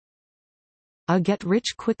A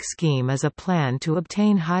get-rich-quick scheme is a plan to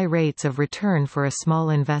obtain high rates of return for a small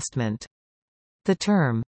investment. The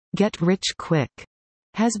term, get-rich-quick,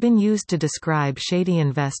 has been used to describe shady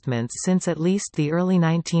investments since at least the early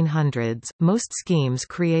 1900s. Most schemes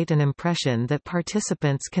create an impression that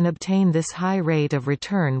participants can obtain this high rate of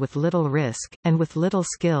return with little risk, and with little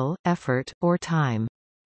skill, effort, or time.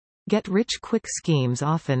 Get-rich-quick schemes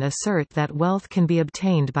often assert that wealth can be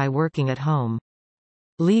obtained by working at home.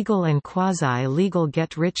 Legal and quasi-legal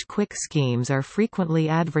get-rich-quick schemes are frequently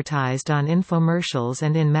advertised on infomercials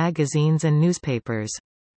and in magazines and newspapers.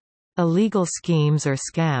 Illegal schemes or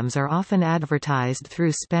scams are often advertised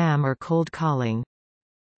through spam or cold calling.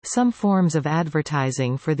 Some forms of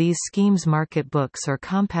advertising for these schemes market books or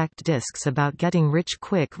compact discs about getting rich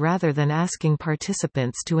quick rather than asking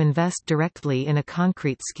participants to invest directly in a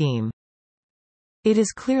concrete scheme. It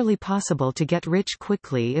is clearly possible to get rich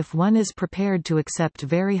quickly if one is prepared to accept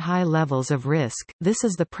very high levels of risk. This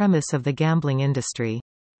is the premise of the gambling industry.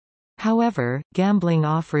 However, gambling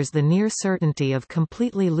offers the near certainty of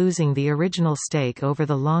completely losing the original stake over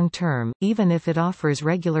the long term, even if it offers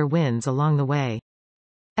regular wins along the way.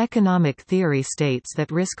 Economic theory states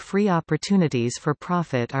that risk-free opportunities for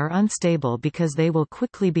profit are unstable because they will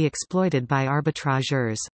quickly be exploited by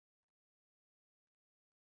arbitrageurs.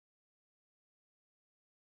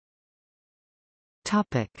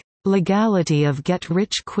 Topic: Legality of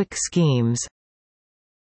get-rich-quick schemes.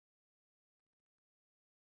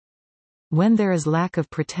 When there is lack of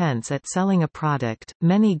pretense at selling a product,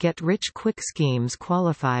 many get-rich-quick schemes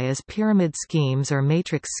qualify as pyramid schemes or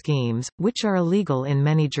matrix schemes, which are illegal in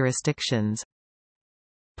many jurisdictions.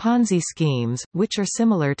 Ponzi schemes, which are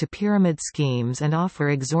similar to pyramid schemes and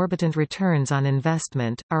offer exorbitant returns on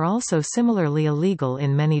investment, are also similarly illegal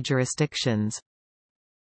in many jurisdictions.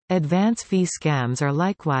 Advance fee scams are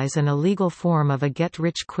likewise an illegal form of a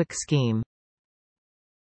get-rich-quick scheme.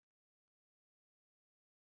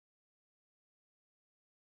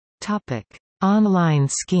 Online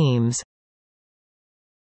schemes.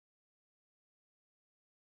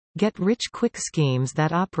 Get-rich-quick schemes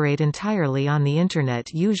that operate entirely on the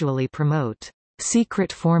Internet usually promote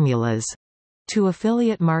secret formulas to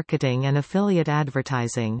affiliate marketing and affiliate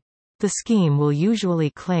advertising. The scheme will usually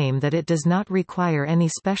claim that it does not require any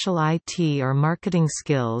special IT or marketing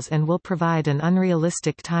skills and will provide an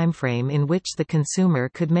unrealistic timeframe in which the consumer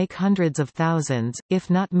could make hundreds of thousands, if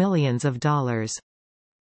not millions of dollars.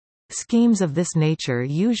 Schemes of this nature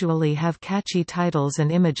usually have catchy titles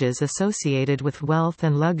and images associated with wealth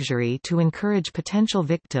and luxury to encourage potential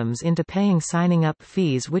victims into paying signing-up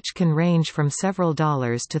fees which can range from several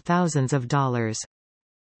dollars to thousands of dollars.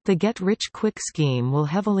 The get-rich-quick scheme will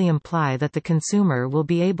heavily imply that the consumer will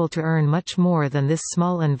be able to earn much more than this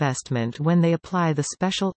small investment when they apply the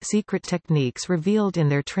special, secret techniques revealed in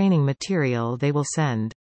their training material they will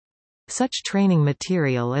send. Such training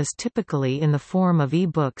material is typically in the form of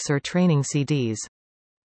e-books or training CDs.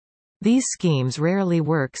 These schemes rarely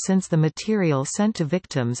work since the material sent to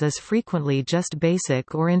victims is frequently just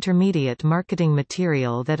basic or intermediate marketing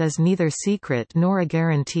material that is neither secret nor a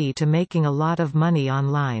guarantee to making a lot of money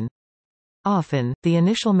online. Often, the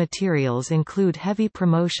initial materials include heavy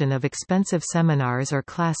promotion of expensive seminars or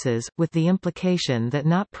classes, with the implication that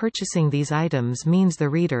not purchasing these items means the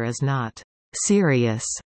reader is not serious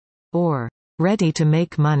or ready to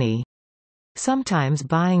make money. Sometimes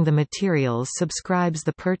buying the materials subscribes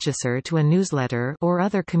the purchaser to a newsletter or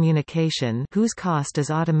other communication whose cost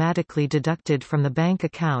is automatically deducted from the bank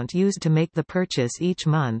account used to make the purchase each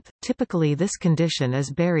month. Typically this condition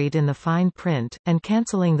is buried in the fine print, and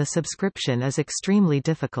canceling the subscription is extremely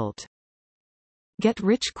difficult.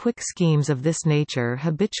 Get-rich-quick schemes of this nature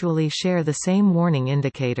habitually share the same warning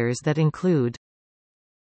indicators that include: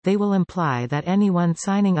 they will imply that anyone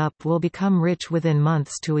signing up will become rich within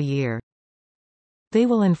months to a year. They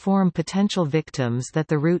will inform potential victims that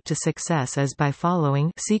the route to success is by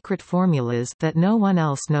following secret formulas that no one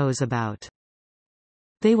else knows about.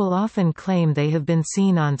 They will often claim they have been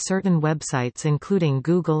seen on certain websites including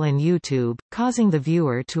Google and YouTube, causing the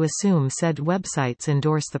viewer to assume said websites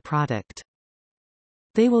endorse the product.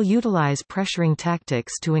 They will utilize pressuring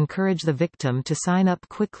tactics to encourage the victim to sign up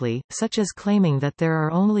quickly, such as claiming that there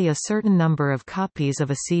are only a certain number of copies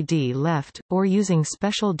of a CD left, or using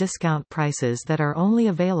special discount prices that are only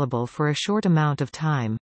available for a short amount of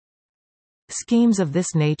time. Schemes of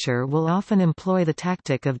this nature will often employ the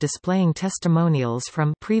tactic of displaying testimonials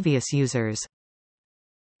from previous users.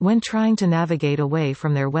 When trying to navigate away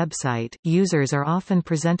from their website, users are often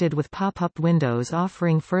presented with pop-up windows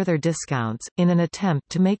offering further discounts, in an attempt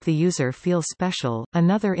to make the user feel special.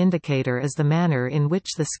 Another indicator is the manner in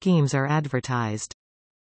which the schemes are advertised.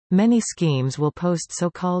 Many schemes will post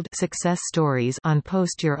so-called success stories on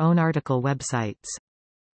post-your-own-article websites.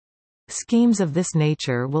 Schemes of this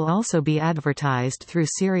nature will also be advertised through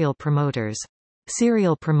serial promoters.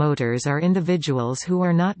 Serial promoters are individuals who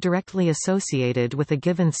are not directly associated with a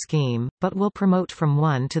given scheme, but will promote from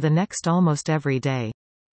one to the next almost every day.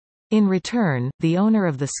 In return, the owner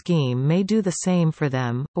of the scheme may do the same for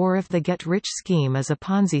them, or if the get-rich scheme is a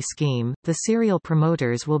Ponzi scheme, the serial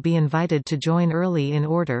promoters will be invited to join early in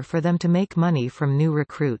order for them to make money from new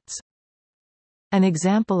recruits. An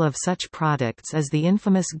example of such products is the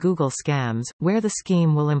infamous Google scams, where the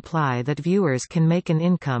scheme will imply that viewers can make an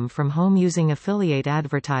income from home using affiliate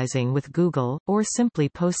advertising with Google, or simply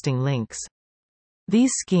posting links.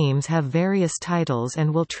 These schemes have various titles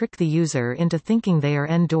and will trick the user into thinking they are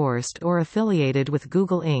endorsed or affiliated with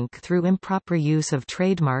Google Inc. through improper use of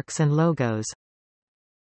trademarks and logos.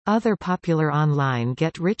 Other popular online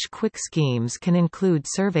get-rich-quick schemes can include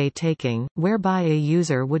survey taking, whereby a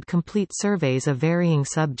user would complete surveys of varying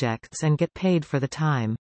subjects and get paid for the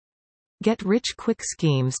time. Get-rich-quick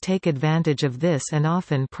schemes take advantage of this and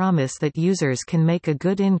often promise that users can make a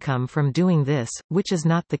good income from doing this, which is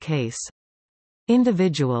not the case.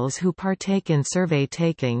 Individuals who partake in survey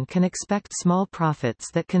taking can expect small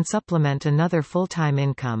profits that can supplement another full-time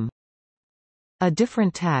income. A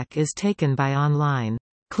different tack is taken by online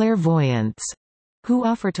clairvoyants, who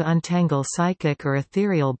offer to untangle psychic or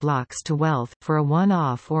ethereal blocks to wealth, for a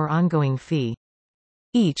one-off or ongoing fee.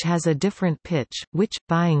 Each has a different pitch, which,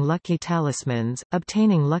 buying lucky talismans,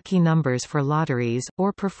 obtaining lucky numbers for lotteries,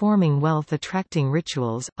 or performing wealth-attracting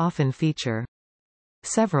rituals, often feature.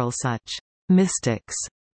 Several such mystics,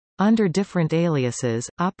 under different aliases,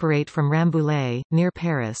 operate from Rambouillet, near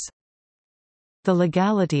Paris. The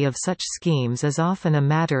legality of such schemes is often a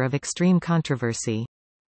matter of extreme controversy.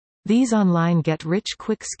 These online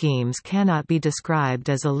get-rich-quick schemes cannot be described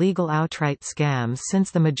as illegal outright scams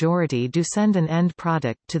since the majority do send an end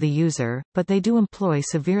product to the user, but they do employ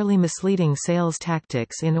severely misleading sales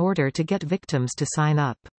tactics in order to get victims to sign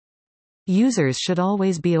up. Users should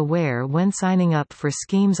always be aware when signing up for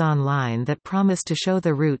schemes online that promise to show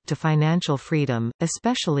the route to financial freedom,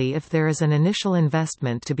 especially if there is an initial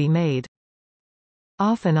investment to be made.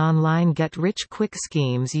 Often online get-rich-quick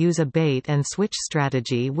schemes use a bait-and-switch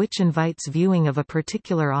strategy which invites viewing of a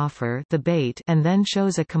particular offer, the bait, and then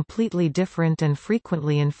shows a completely different and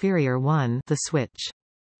frequently inferior one, the switch.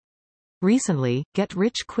 Recently,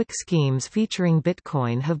 get-rich-quick schemes featuring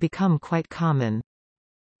Bitcoin have become quite common.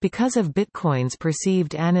 Because of Bitcoin's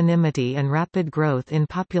perceived anonymity and rapid growth in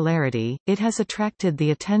popularity, it has attracted the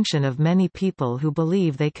attention of many people who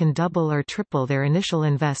believe they can double or triple their initial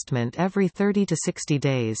investment every 30 to 60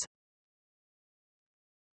 days.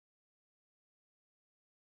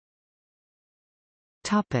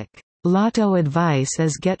 Lotto advice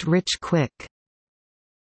as get-rich-quick.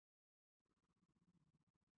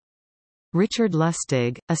 Richard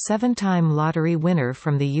Lustig, a 7-time lottery winner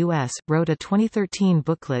from the U.S., wrote a 2013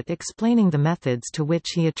 booklet explaining the methods to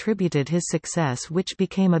which he attributed his success, which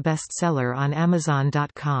became a bestseller on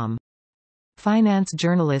Amazon.com. Finance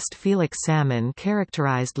journalist Felix Salmon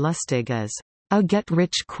characterized Lustig as a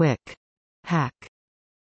get-rich-quick hack.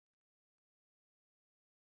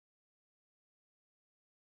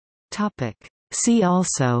 See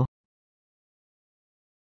also: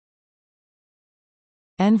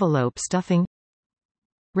 envelope stuffing,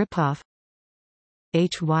 ripoff,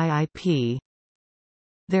 HYIP.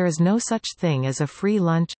 There is no such thing as a free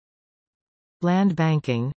lunch, land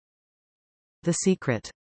banking, the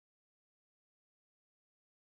secret.